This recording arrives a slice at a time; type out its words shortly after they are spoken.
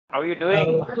How are you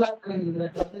doing?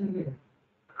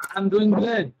 I'm doing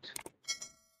great.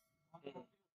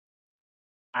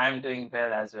 I'm doing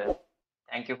well as well.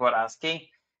 Thank you for asking.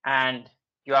 And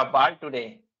you are bald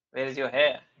today. Where is your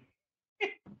hair?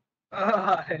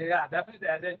 Yeah, definitely.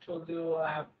 As I told you,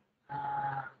 uh,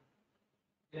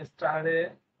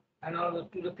 yesterday and also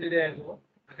 2 to 3 days ago,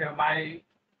 okay, my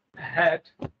head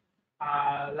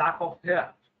lack of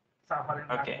hair, suffering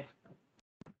lack of Okay.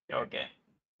 hair. Okay.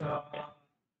 So Okay.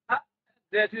 uh,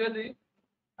 gradually,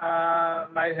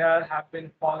 my hair have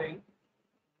been falling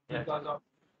Yes. because of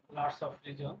lots of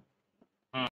reasons.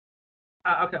 Mm.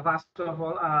 Okay, first of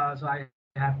all, so I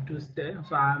have to say,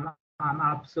 so I'm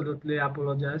absolutely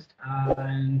apologized,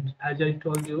 and as I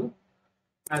told you,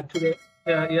 today,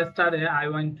 yesterday, I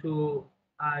went to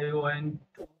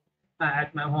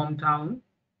at my hometown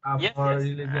Yes, for yes.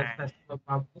 religious And festival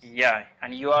purpose. yeah,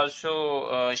 and you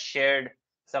also shared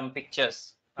some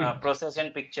pictures,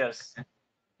 procession pictures of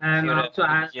And your also,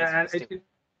 religious festival.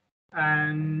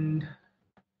 and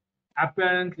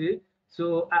apparently,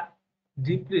 so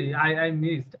deeply, I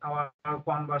missed our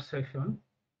conversation.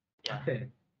 Yeah. Okay.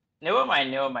 Never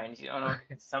mind, never mind.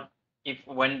 Some if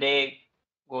one day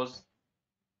goes,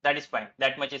 that is fine.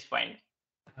 That much is fine.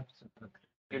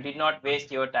 You Absolutely. did not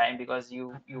waste your time because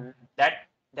you that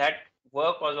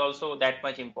work was also that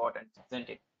much important, isn't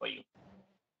it, for you?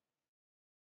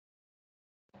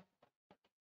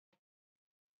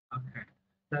 Okay.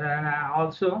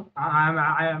 Also,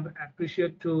 I am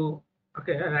appreciate to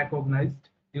recognized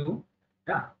you.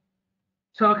 Yeah.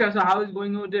 So okay. So how is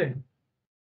going your day?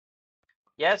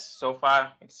 Yes, so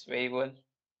far it's very good.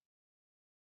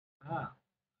 Ah.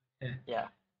 Okay. Yeah.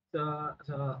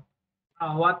 So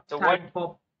what So what? type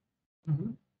of?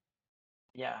 Mhm.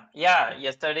 Yeah.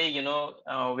 Yesterday,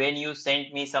 when you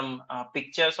sent me some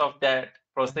pictures of that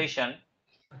procession,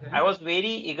 I Okay. was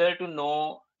very eager to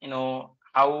know,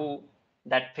 how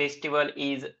that festival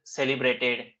is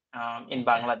celebrated in Okay.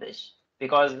 Bangladesh,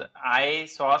 because I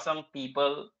saw some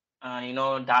people,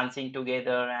 dancing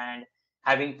together and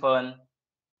having fun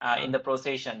in Uh, the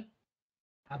procession.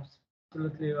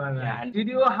 Absolutely, you are Yeah, right. and Did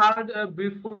you heard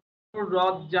before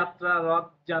Rath Jatra?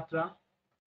 Rath Jatra.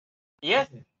 yes,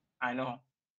 Okay. I know.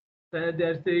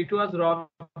 It was Rath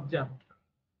Jatra.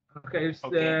 Okay, it's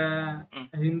Okay. the Mm,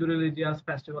 Hindu religious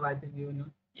festival. I think you know.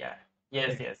 yeah.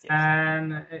 Yes, Okay, yes, yes.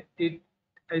 and it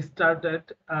started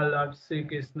Lord Sri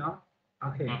Krishna.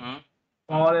 Okay, Mm-hmm.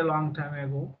 for a long time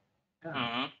ago. Yeah.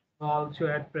 Mm-hmm. Also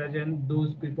at present,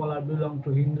 those people are belong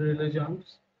to Hindu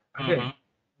religions. Okay, Mm-hmm.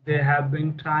 they have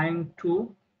been trying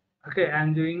to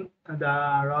enjoying the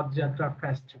Rath Jatra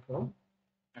festival.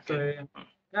 So Okay. Mm,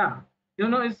 yeah,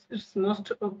 it's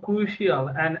most crucial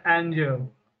and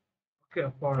enjoyable.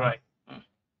 Okay, for us. right. Mm,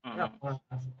 Yeah, mm-hmm. for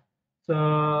us.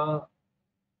 So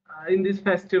in this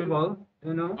festival,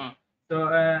 Mm,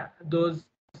 those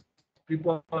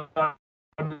people are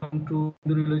belong to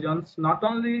the religions, not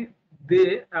only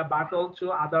they, but also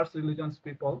others religions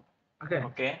people. Okay,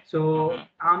 okay. so Mm-hmm.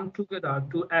 come together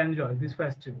to enjoy this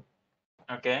festival.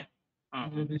 Okay.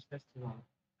 Mm-hmm. Enjoy this festival.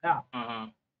 Yeah, Mm-hmm. Mm-hmm.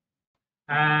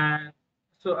 and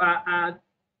so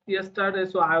yesterday,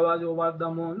 so I was over the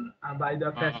moon by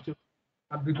the Mm-hmm. festival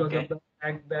because of Okay. the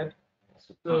fact that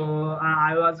Mm, so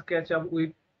I was catch up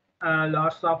with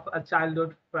lots of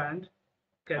childhood friends,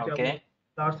 catch up with okay.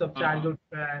 lots of Mm-hmm. childhood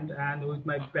friends and with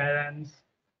my parents,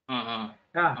 Mm-hmm.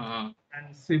 yeah, Mm-hmm.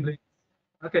 and siblings.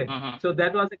 Okay, Mm-hmm. so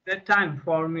that was a great time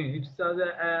for me. It was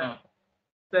Mm.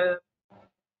 a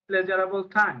pleasurable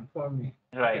time for me.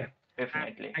 Okay, Right. and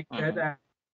Definitely. like Mm-hmm. that,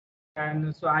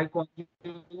 and so I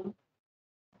continue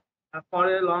for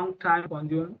a long time. I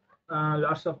consume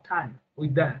lots of time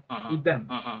with that Mm-hmm. with them.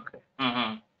 Mm-hmm. Okay,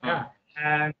 Mm-hmm. yeah,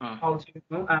 and Mm-hmm.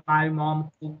 also my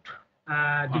mom cooked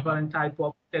Mm-hmm. different type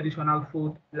of traditional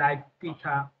food like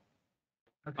pita.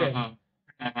 Okay,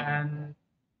 Mm-hmm. Mm-hmm.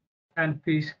 and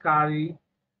fish curry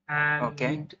and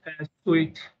Okay. with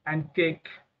sweet and cake.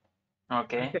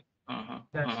 Okay. Okay, Mm-hmm.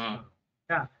 that's Mm-hmm.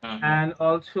 yeah, Mm-hmm. and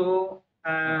also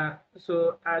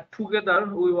together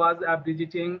we was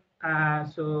visiting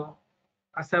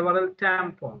several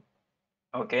temple.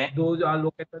 Okay. Those are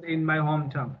located in my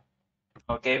hometown.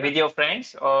 Okay. Yeah. With your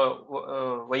friends,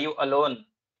 or were you alone?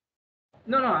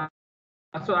 No, no.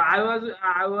 So I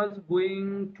was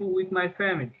going to with my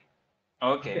family.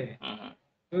 Okay. Okay.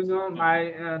 Mm-hmm. Mm-hmm.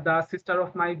 My the sister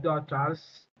of my daughter,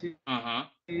 she Mm-hmm.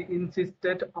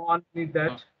 insisted on me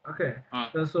that okay.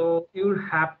 Mm-hmm. So you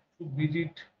have to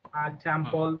visit a Mm-hmm.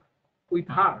 temple with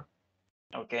Mm-hmm. her.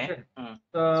 Okay. Okay. Mm.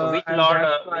 So So and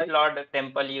that's Which why Lord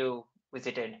temple you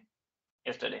visited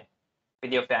yesterday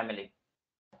with your family?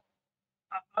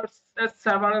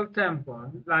 several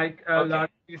temples like Okay. Lord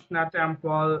Krishna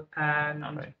temple All and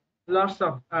right. lots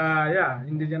of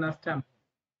indigenous temples.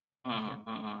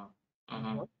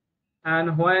 Mm-hmm.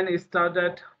 And when it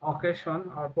started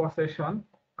occasion or procession,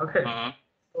 okay, Mm-hmm.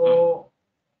 so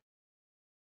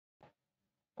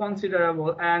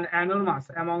considerable and enormous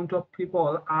amount of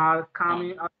people are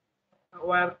coming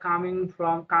were coming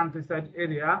from countryside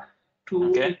area to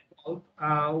Okay.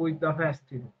 involve with the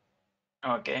festival.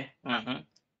 Okay.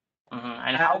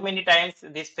 And how And many times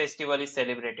this festival is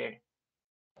celebrated?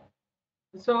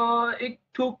 so it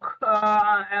took 1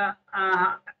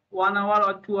 hour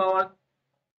or 2 hours.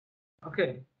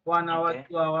 Okay, 1 hour, Okay.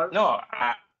 2 hours. No,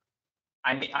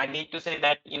 I mean to say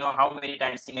that, how many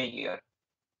times in a year?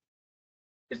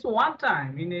 It's one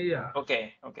time in a year.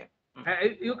 Okay. Okay.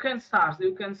 You can search.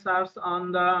 You can search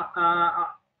on the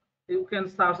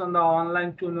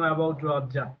online to know about Rath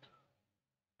Jatra.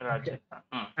 Okay.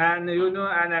 Rajat. And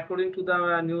and according to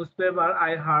the newspaper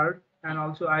I heard and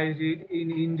also I read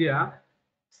in India,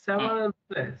 several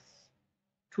places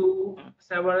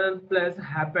several places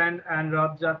happened and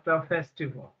Rath Jatra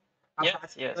festival,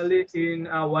 Yes, yes, particularly yes.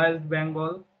 in West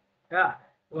Bengal, yeah,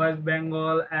 West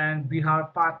Bengal and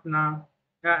Bihar, Patna,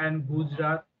 yeah, and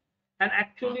Gujarat. And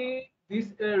actually, this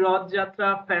Rath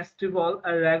Jatra festival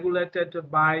are regulated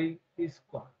by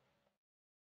ISKCON.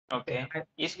 Okay, Okay.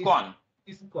 Is ISKCON.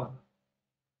 ISKCON.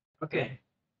 Okay, Okay.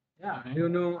 yeah,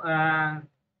 Mhm.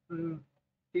 mm,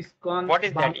 ISKCON What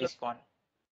is that Bangladesh. ISKCON?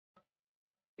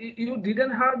 You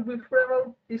didn't heard before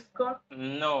about ISKCON?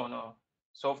 No, no.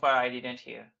 So far, I didn't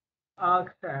hear.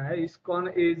 Okay,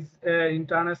 ISKCON is an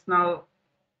international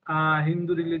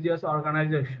Hindu religious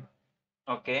organization.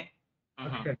 Okay.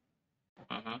 Okay,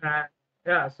 Mm-hmm. uh,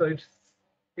 yeah, so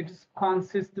it's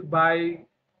consist by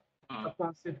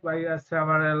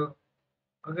several.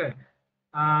 Okay,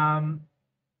 um,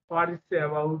 what is say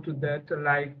about that?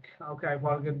 Like, okay, I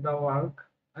forget the work.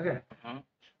 Okay, Mm-hmm.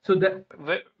 so that.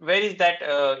 Where is that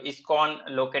ISKCON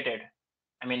located?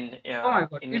 I mean, Oh my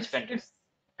God, in which country? it's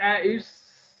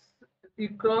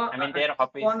I mean, their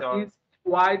office one or is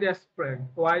widespread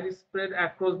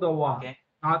across the world. okay,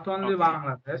 Not only okay,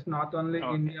 Bangladesh, not only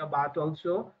okay. India, but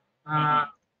also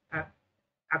Mm-hmm. a-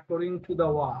 according to the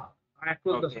world,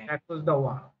 Okay, across the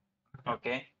world.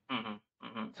 Okay. okay.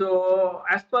 Mm-hmm. So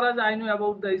as far as I know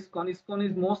about the ISKCON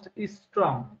is most is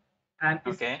strong and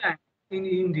is Okay. strong in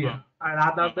India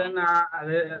rather Mm-hmm.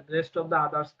 than rest of the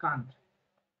others country.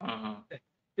 Mm-hmm. Right.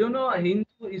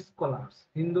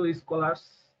 Hindu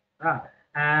scholars, uh,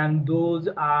 and those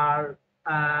are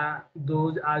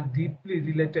deeply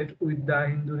related with the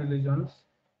Hindu religions.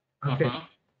 Okay, Mm-hmm.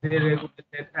 they Mm-hmm.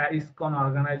 regulated ISKCON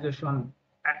organization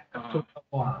Mm-hmm. through the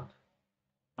world.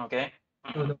 Okay.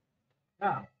 Through Mm-hmm. the,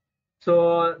 yeah.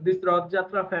 So this Rath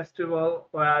Jatra festival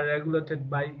were regulated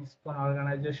by ISKCON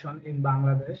organization in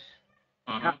Bangladesh.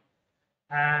 Yeah. Mm-hmm.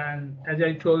 And as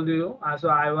I told you, so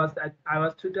I was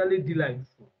totally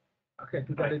delightful. Okay, Right.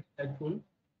 totally delightful.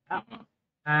 Yeah. Mm-hmm.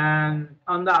 And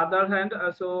on the other hand,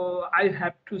 so I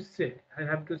have to say,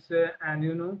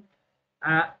 and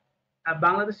uh,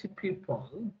 Bangladeshi people,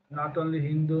 not only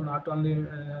Hindu, not only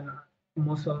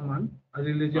Muslim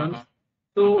religions, Mm-hmm.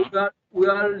 so Mm-hmm. we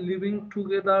are living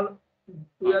together.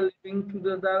 We are living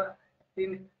together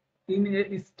in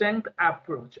a strength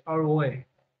approach or way.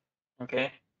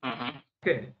 Okay. Mm-hmm.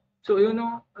 Okay, so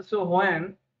so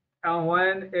when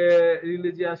a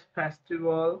religious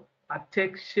festival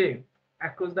takes shape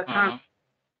across the country,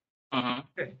 Mm-hmm. Mm-hmm.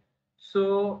 okay,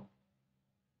 so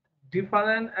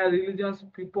different religions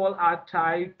people are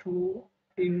tied to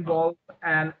involve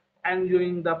and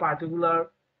enjoying the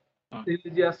particular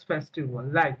religious festival.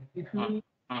 Like Mm-hmm.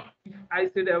 if I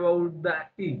said about the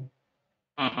Eid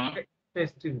Mm-hmm.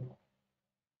 festival,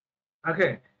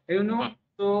 okay, Mm-hmm.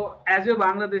 so as a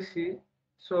Bangladeshi,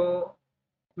 so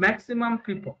maximum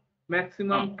people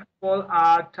maximum people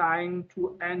are trying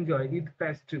to enjoy Eid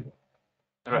festival.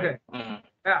 Right. Okay, Mm-hmm.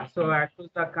 yeah, so Mm-hmm. across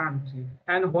the country.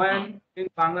 And when in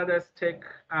Bangladesh take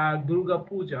Durga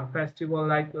Puja festival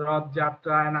like Rath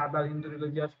Jatra and other Hindu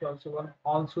religious festival,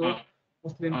 also Mm-hmm.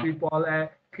 Muslim people,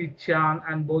 Christian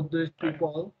and Buddhist Right.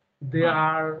 people, they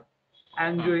are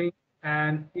enjoying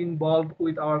and involved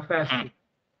with our Mm-hmm. festival.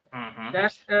 Mm-hmm.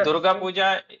 That's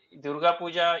Durga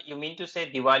Puja, you mean to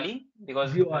say Diwali?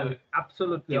 Because, Diwali,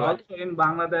 absolutely. Diwali. Also in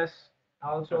Bangladesh,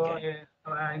 also Okay.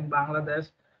 in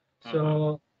Bangladesh, Mm-hmm.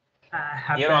 so Here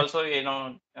happen. also,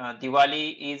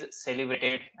 Diwali is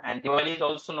celebrated, and Diwali is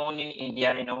also known in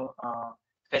India,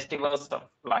 festivals of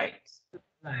lights,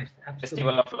 Nice,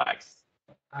 festival absolutely. of lights.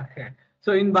 Okay.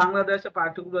 So in Bangladesh,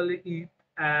 particularly Eid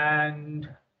and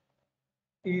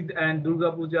Eid and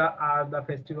Durga Puja are the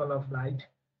festival of light,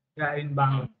 yeah, in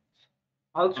Bangladesh.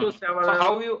 Also, So several.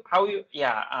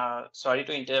 yeah, sorry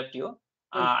to interrupt you.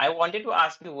 Okay. I wanted to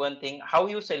ask you one thing, how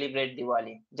you celebrate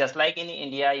Diwali? Just like in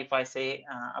India, if I say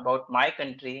about my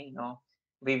country,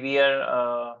 we wear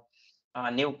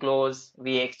new clothes,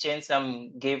 we exchange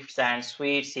some gifts and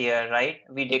sweets here, right?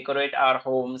 We decorate our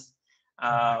homes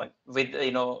with,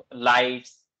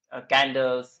 lights,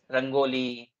 candles,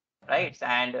 rangoli, right?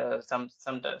 And some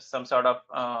sort of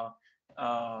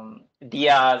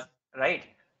diyas, right?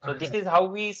 So this Okay. is how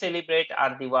we celebrate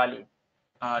our Diwali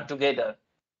together.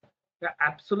 Yeah,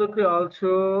 absolutely.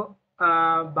 Also,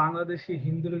 Bangladeshi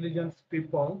Hindu religions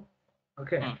people,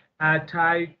 okay, Mm,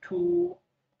 try to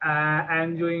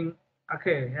enjoying,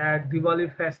 okay,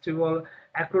 Diwali festival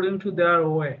according to their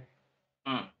way.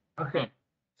 mm, Okay. mm, mm.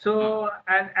 So,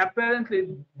 and apparently,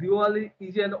 Diwali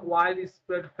is a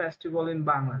widespread festival in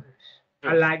Bangladesh.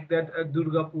 I True. like that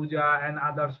Durga Puja and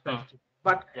others Mm, festivals.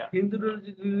 But yeah. Hindu Mm,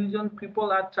 religion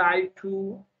people are trying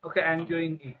to, okay, mm,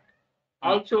 enjoying it. mm,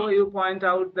 Also, mm, you point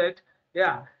out that,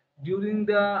 yeah, during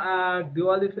the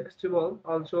Diwali festival,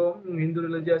 also Hindu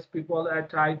religious people are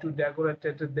trying to decorate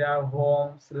their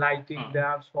homes, lighting mm,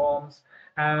 their homes,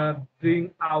 mm.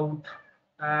 bring out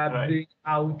Right.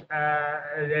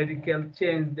 radical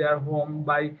change their home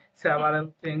by Mm,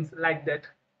 several things like that.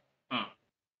 mm, mm.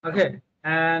 Okay,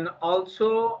 and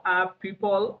also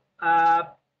people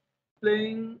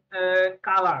playing Yeah.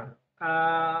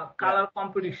 color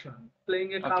competition,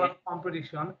 playing a color Okay.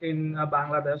 competition in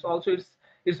Bangladesh. Also,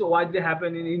 it's widely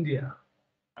happen in India.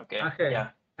 Okay. Okay, Yeah.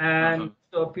 and Mm-hmm.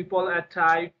 so people are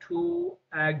trying to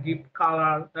give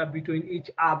color between each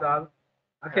other.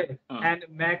 Yeah. Okay, Mm, and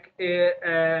make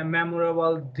a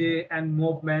memorable day and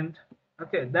movement.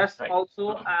 Okay, right.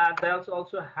 Mm. that's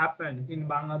also happened in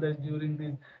Bangladesh during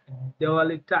this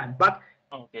Diwali time.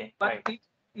 Okay. But Right. it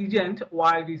isn't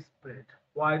widespread.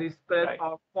 Widespread Right.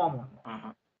 or common. Mm-hmm.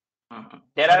 Mm-hmm.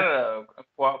 There Okay.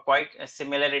 are quite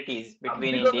similarities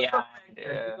between Because of India the and fact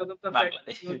that, because of the fact,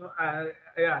 Bangladesh.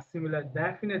 yeah, similar,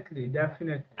 definitely,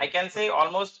 I definitely. can say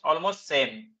almost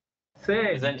same, Same,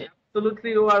 isn't it?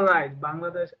 absolutely, you are right.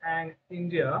 Bangladesh and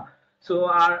India so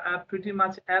are pretty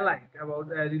much alike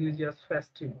about a religious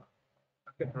festival.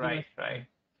 Okay, pretty Right. much Right. alike.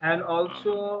 And Mm-hmm.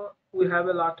 also we have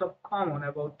a lot of common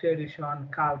about tradition,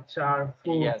 culture,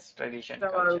 food, Yes. Tradition,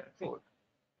 several culture, things. food.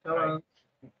 Right. Several,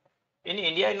 In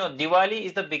India, Diwali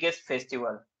is the biggest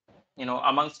festival,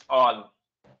 amongst all.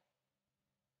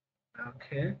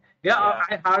 okay. Yeah, Yeah,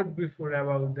 I heard before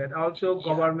about that. Also,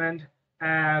 yeah, government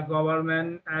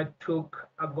took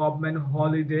a government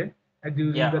holiday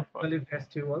during yeah, the of course. Diwali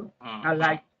festival. Mm-hmm.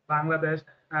 Like Bangladesh,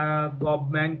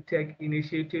 government take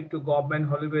initiative to government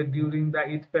holiday during the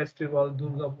Eid festival,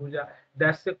 Durga Puja.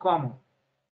 That's a common.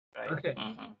 Right. Okay.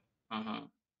 Mm-hmm. Mm-hmm.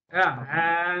 Yeah, Mm-hmm.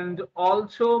 and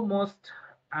also most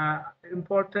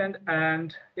important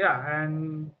and yeah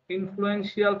and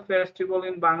influential festival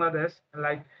in Bangladesh,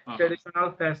 like Mm-hmm.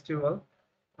 traditional festival,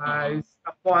 Mm-hmm. is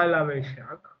a Poila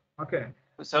Boishakh. Okay,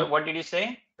 So what did you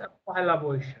say? the Poila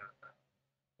Boishakh,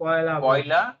 Poila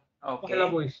Boishakh, Poila? Poila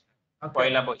Okay. Boishakh.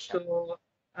 Okay, Poila Boishakh. so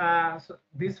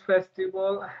this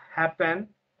festival happened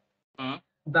Mm.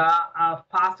 the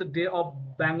first day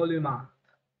of Bengali month.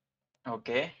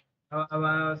 Okay.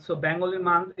 So Bengali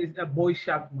month is a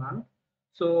Boishakh month.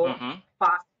 So Mm-hmm.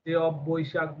 first day of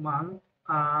Boishakh month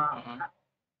Mm-hmm.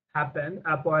 happened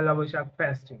a Poila Boishakh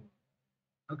festival.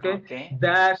 Okay, Okay.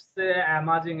 that's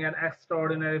amazing and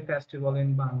extraordinary festival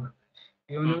in Bangladesh.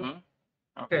 You know,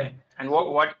 Mm-hmm. okay. Okay. And what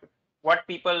So what what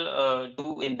people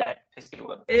do in that festival?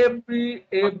 What? every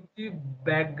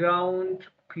background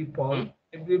Mm. people,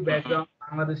 every Mm-hmm. background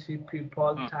Bangladeshi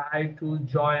people Mm. try to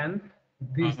join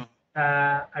this Mm-hmm.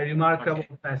 remarkable Okay.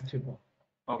 festival.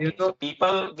 You Okay. So know,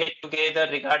 people get together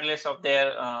regardless of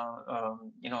their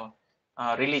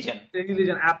religion.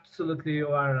 religion, absolutely, you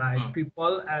are right. Mm.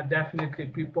 People, definitely,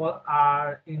 people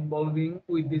are involving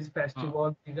with this Mm.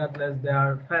 festival regardless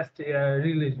their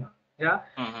religion. Yeah,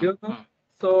 Mm-hmm. you know. Mm.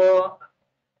 So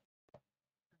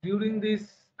during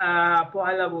this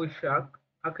Pohala Boishakh,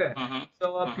 okay, Mm-hmm.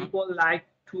 so Mm-hmm. people like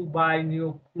to buy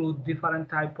new clothes, different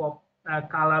type of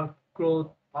color clothes.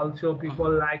 Also, Mm-hmm.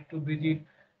 people like to visit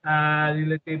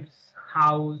relatives'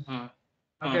 house. Mm-hmm.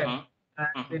 Okay, Mm-hmm.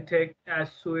 Mm-hmm. they take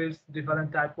sweets,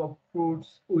 different type of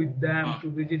fruits with them Mm. to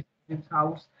visit his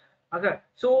house. Okay,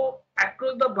 so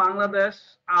across the Bangladesh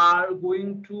are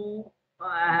going to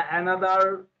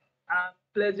another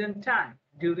pleasant time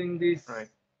during this Right.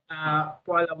 Mm.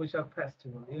 Poila Boishakh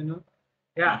festival. You know,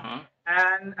 yeah, Mm-hmm.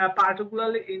 and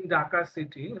particularly in Dhaka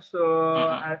city. So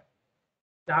Mm-hmm.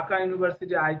 Dhaka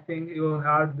University, I think you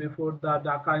heard before the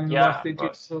Dhaka Yeah, University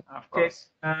to of take course.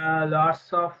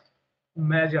 lots of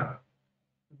measure,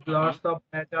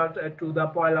 Mm-hmm. to the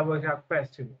Poila Boishakh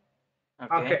festival.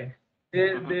 Okay. Okay, they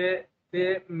Mm-hmm. they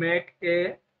they make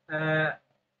a uh,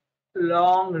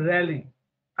 long rally,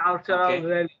 cultural Okay.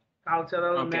 rally,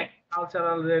 cultural make Okay.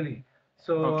 cultural rally.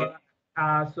 So Okay.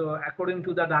 so according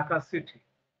to the Dhaka city,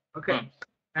 okay, Mm.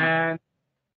 Mm. and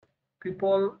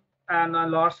people and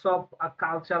lots of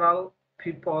cultural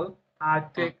people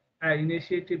Mm. take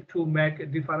initiative to make a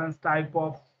different type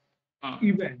of Mm.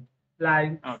 event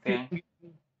like Okay.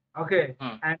 singing, okay,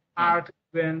 Mm. and Mm. art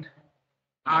event,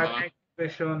 art Mm-hmm.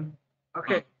 exhibition, Mm.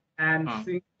 okay, and Mm.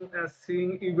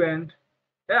 sing event,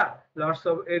 yeah, lots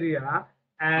of area,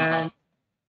 Mm-hmm.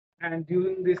 and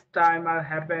during this time I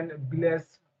happened Mm. village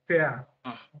fair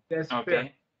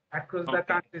Okay. across the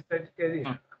Okay. countryside area,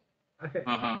 Mm. okay.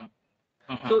 Mm-hmm.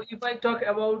 Mm-hmm. So if I talk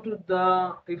about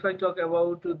the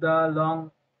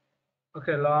long,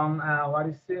 okay, long, what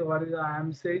is I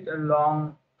am saying a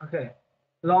long, okay,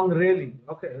 long rally,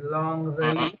 okay, long Mm-hmm.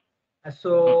 rally. Mm-hmm.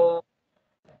 So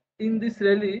in this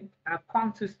rally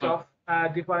consists Mm. of uh,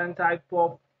 Mm. different type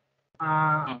of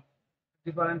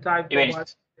what,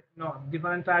 Events. no,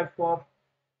 different type of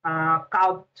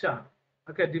culture,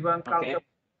 okay, different Okay.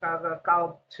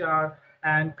 culture,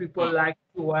 and people Mm. like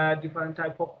to wear different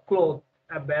type of clothes,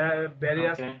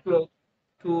 various Okay. clothes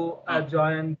to Mm.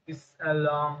 join this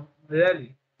long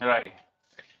rally. Right.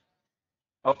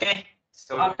 Okay.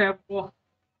 So Okay, bro,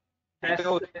 thank that's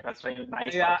you. That's very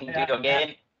nice yeah, talking to yeah, you yeah,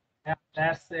 again. yeah,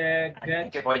 that's And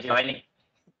thank great. you for joining.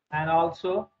 And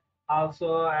also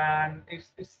and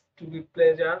it's to be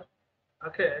pleasure,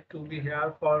 okay, to be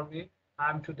here for me.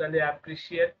 I'm totally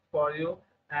appreciate for you.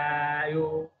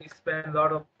 You spend a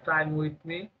lot of time with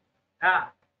me, yeah,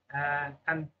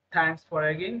 and thanks for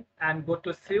again and good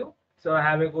to see you. So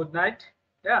have a good night,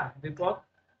 yeah, Deepak.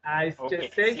 I stay Okay.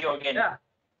 safe, See you again yeah.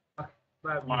 Okay,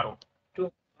 bye bro. tomorrow.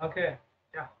 Too. Okay,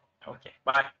 yeah. Okay.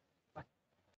 Bye. Bye.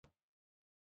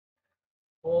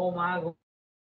 Oh my God.